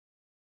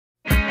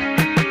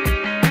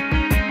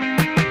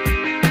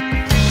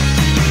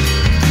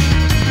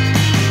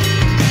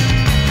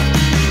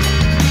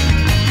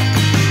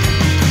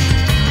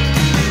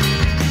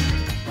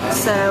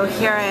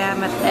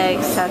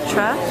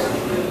Eggcetra.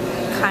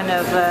 Kind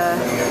of a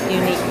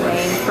unique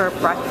name for a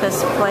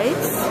breakfast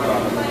place.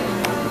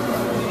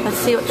 Let's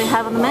see what they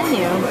have on the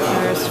menu.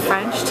 There's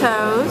French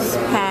toast,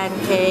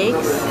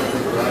 pancakes,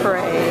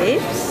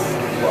 crepes.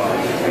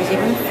 There's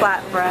even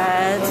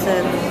flatbreads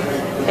and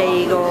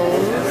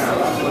bagels,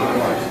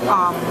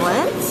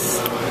 omelets,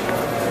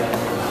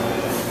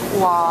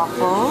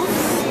 waffles,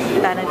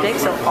 Benedict,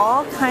 so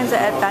all kinds of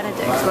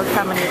Benedicts. Look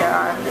how many there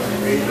are.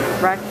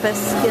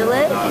 Breakfast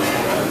skillet,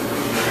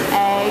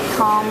 egg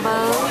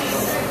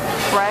combos,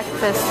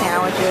 breakfast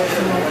sandwiches,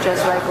 and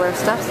just regular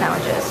stuffed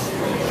sandwiches.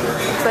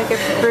 Looks like a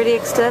pretty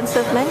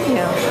extensive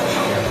menu.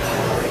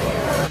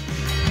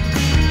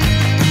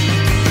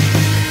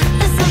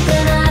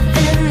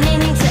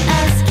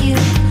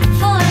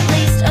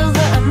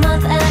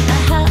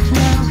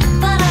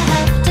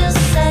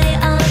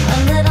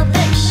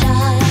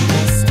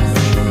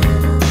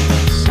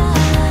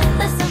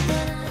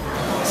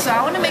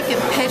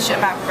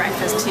 About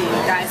breakfast to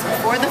you guys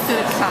before the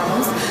food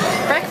comes.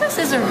 Breakfast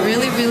is a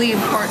really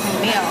important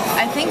meal.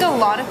 I think a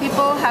lot of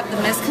people have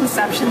the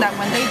misconception that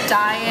when they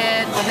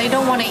diet, when they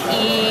don't want to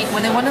eat,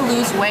 when they want to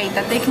lose weight,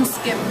 that they can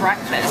skip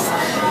breakfast.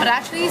 But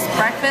actually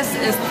breakfast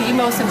is the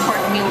most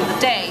important meal of the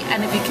day,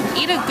 and if you can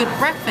eat a good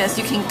breakfast,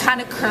 you can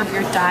kind of curb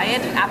your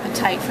diet and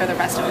appetite for the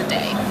rest of the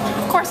day.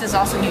 Of course, it's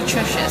also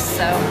nutritious,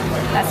 so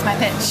that's my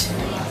pitch.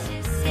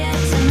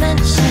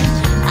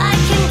 I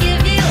can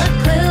give you a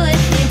clue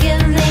if you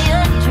give me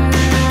a try.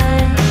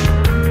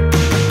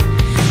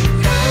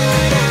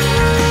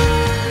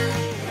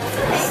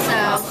 So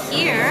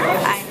here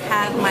I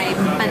have my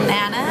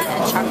banana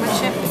and chocolate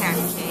chip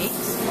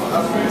pancakes.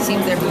 It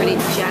seems they're pretty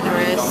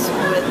generous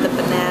with the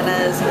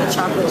bananas and the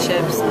chocolate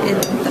chips in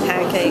the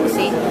pancakes.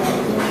 See?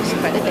 There's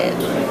quite a bit.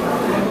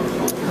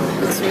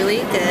 Looks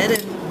really good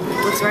and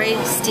looks very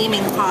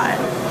steaming hot.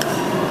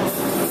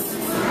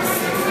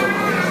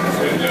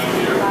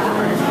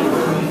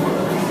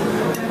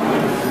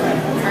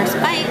 First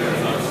bite.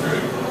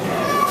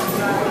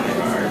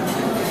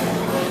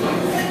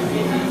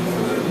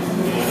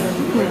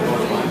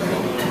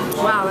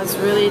 Wow, that's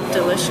really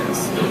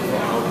delicious.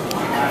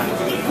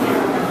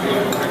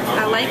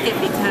 I like it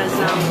because,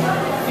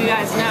 you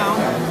guys know,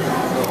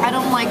 I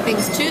don't like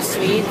things too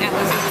sweet, and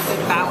this is a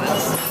good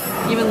balance.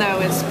 Even though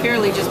it's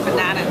purely just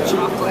banana and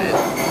chocolate.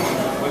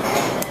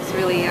 It's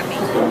really yummy.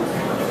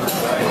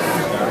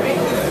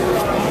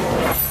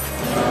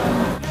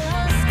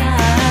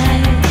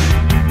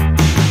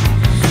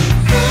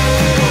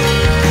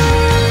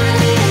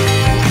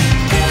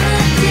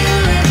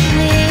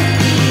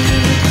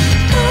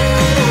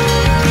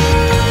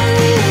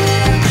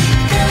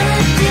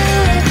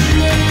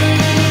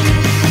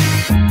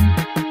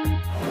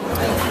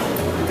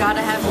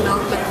 Gotta have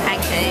milk with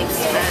pancakes,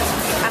 but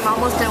I'm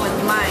almost done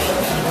with mine,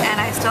 and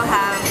I still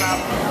have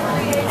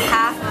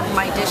half of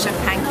my dish of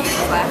pancakes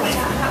left.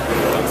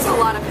 It's a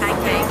lot of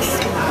pancakes.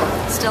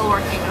 Still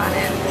working on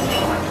it.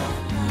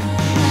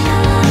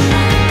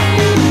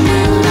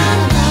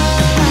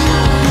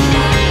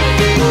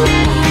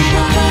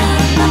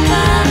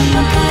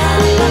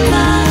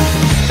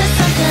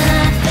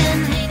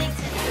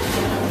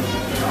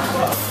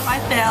 I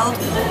failed.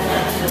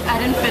 I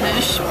didn't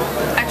finish.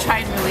 I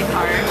tried really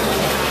hard,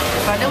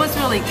 but it was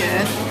really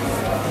good.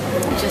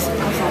 It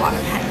was a lot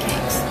of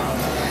pancakes.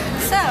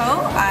 So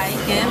I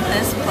give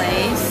this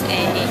place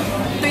a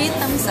 3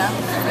 thumbs up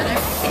for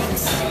their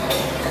pancakes.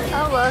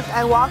 Oh look,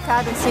 I walk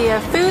out and see a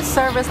food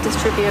service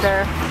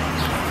distributor.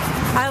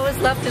 I always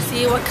love to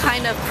see what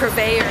kind of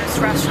purveyors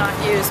restaurants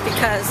use,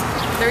 because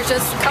there's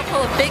just a couple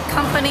of big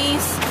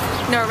companies,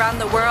 you know, around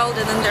the world,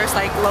 and then there's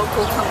like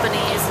local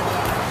companies.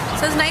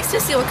 So it's nice to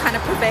see what kind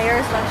of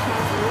purveyors restaurants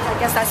use. I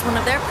guess that's one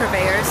of their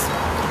purveyors.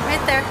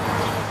 Right there.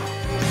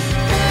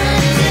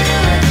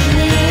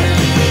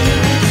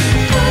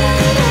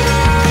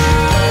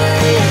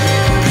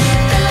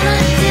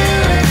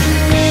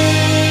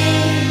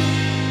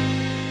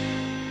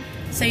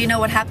 So you know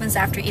what happens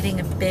after eating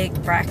a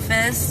big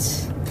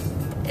breakfast?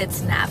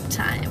 It's nap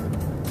time.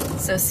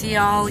 So see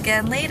y'all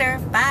again later.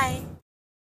 Bye.